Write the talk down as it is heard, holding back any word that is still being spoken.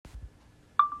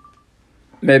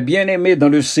Mes bien-aimés dans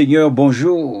le Seigneur,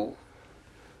 bonjour.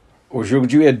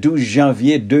 Aujourd'hui est 12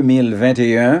 janvier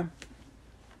 2021.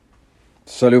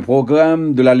 C'est le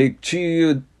programme de la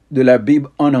lecture de la Bible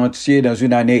en entier dans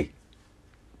une année.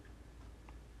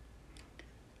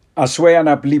 Assoyez un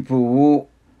appli pour vous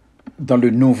dans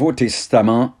le Nouveau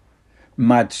Testament,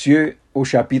 Matthieu au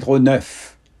chapitre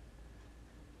 9.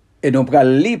 Et nous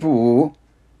allons lire pour vous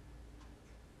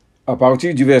à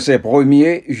partir du verset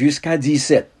 1er jusqu'à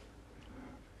 17.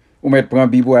 Vous mettez prendre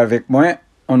Bible avec moi,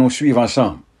 on nous suit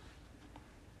ensemble.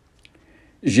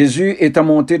 Jésus étant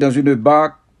monté dans une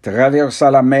barque,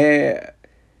 traversa la mer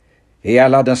et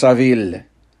alla dans sa ville.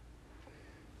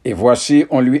 Et voici,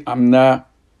 on lui amena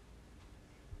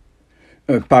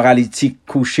un paralytique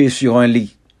couché sur un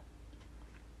lit.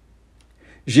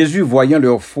 Jésus, voyant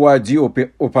leur foi, dit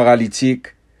au paralytique,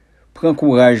 « Prends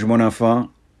courage, mon enfant,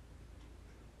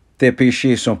 tes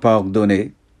péchés sont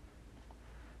pardonnés. »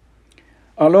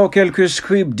 Alors quelques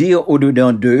scribes dirent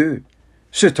au-dedans d'eux,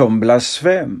 « Cet homme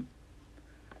blasphème. »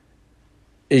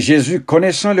 Et Jésus,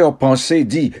 connaissant leurs pensées,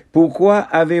 dit, « Pourquoi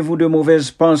avez-vous de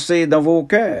mauvaises pensées dans vos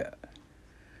cœurs?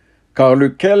 Car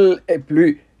lequel est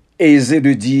plus aisé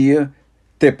de dire,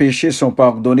 « Tes péchés sont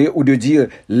pardonnés » ou de dire,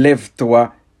 «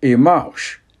 Lève-toi et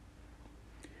marche. »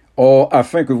 Or,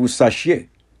 afin que vous sachiez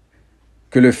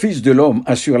que le Fils de l'homme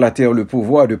a sur la terre le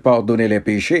pouvoir de pardonner les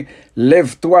péchés, «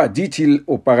 Lève-toi, dit-il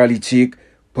au paralytique,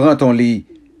 prends ton lit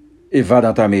et va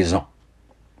dans ta maison. »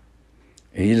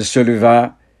 Et il se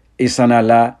leva et s'en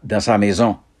alla dans sa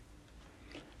maison.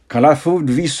 Quand la foule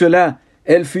vit cela,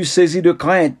 elle fut saisie de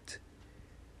crainte,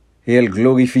 et elle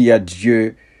glorifia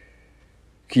Dieu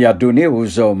qui a donné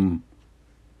aux hommes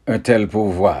un tel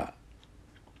pouvoir.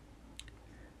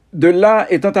 De là,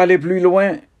 étant allé plus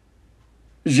loin,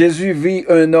 Jésus vit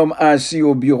un homme assis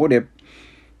au bureau des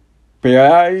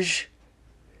péages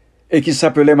et qui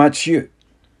s'appelait Matthieu.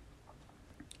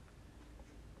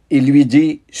 Il lui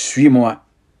dit, « Suis-moi. »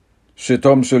 Cet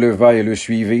homme se leva et le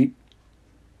suivit.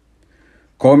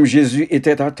 Comme Jésus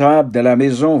était à table dans la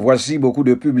maison, voici beaucoup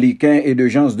de publicains et de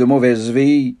gens de mauvaise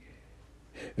vie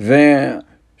vinrent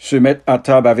se mettre à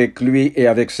table avec lui et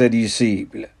avec ses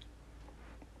disciples.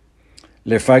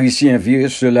 Les pharisiens virent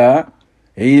cela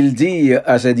et ils dirent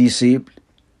à ses disciples,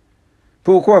 «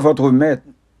 Pourquoi votre maître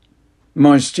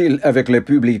mange-t-il avec les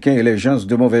publicains et les gens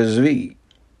de mauvaise vie? »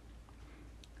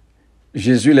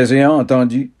 Jésus, les ayant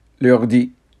entendus, leur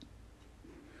dit,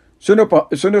 « Ce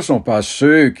ne sont pas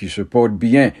ceux qui se portent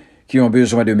bien qui ont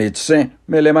besoin de médecins,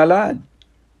 mais les malades.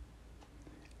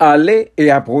 Allez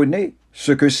et apprenez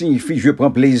ce que signifie « Je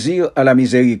prends plaisir à la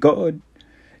miséricorde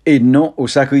et non au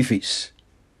sacrifice. »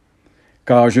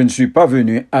 Car je ne suis pas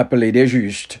venu appeler des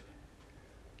justes,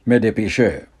 mais des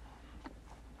pécheurs.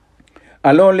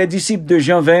 Alors les disciples de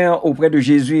Jean vinrent auprès de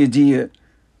Jésus et dirent, «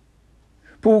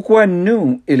 Pourquoi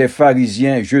nous et les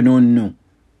pharisiens jeûnons-nous,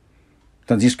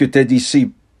 tandis que tes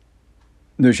disciples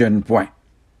ne jeûnent point? »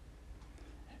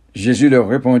 Jésus leur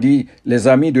répondit, « Les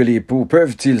amis de l'époux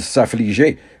peuvent-ils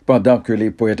s'affliger pendant que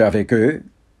l'époux est avec eux?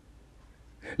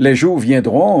 Les jours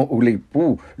viendront où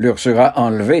l'époux leur sera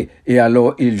enlevé, et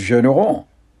alors ils jeûneront.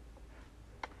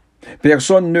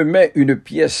 Personne ne met une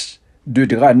pièce de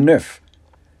drap neuf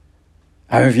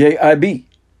à un vieil habit,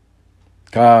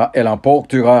 car elle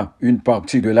emportera une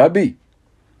partie de l'habit,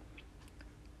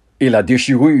 et la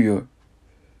déchirure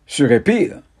serait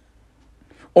pire.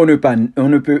 On ne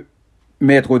peut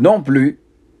mettre non plus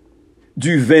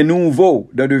du vin nouveau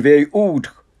dans de vieilles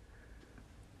outres.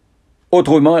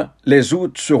 Autrement, les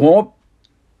outres se rompent,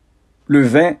 le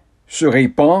vin se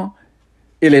répand,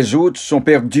 et les outres sont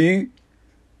perdues,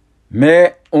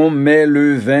 mais on met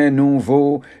le vin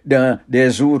nouveau dans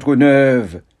des outres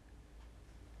neuves,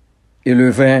 et le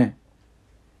vin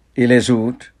et les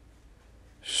outres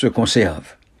se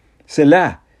conservent. » C'est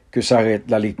là que s'arrête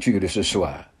la lecture de ce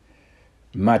soir.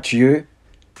 Matthieu,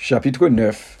 chapitre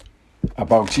 9, à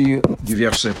partir du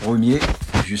verset 1er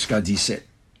jusqu'à 17.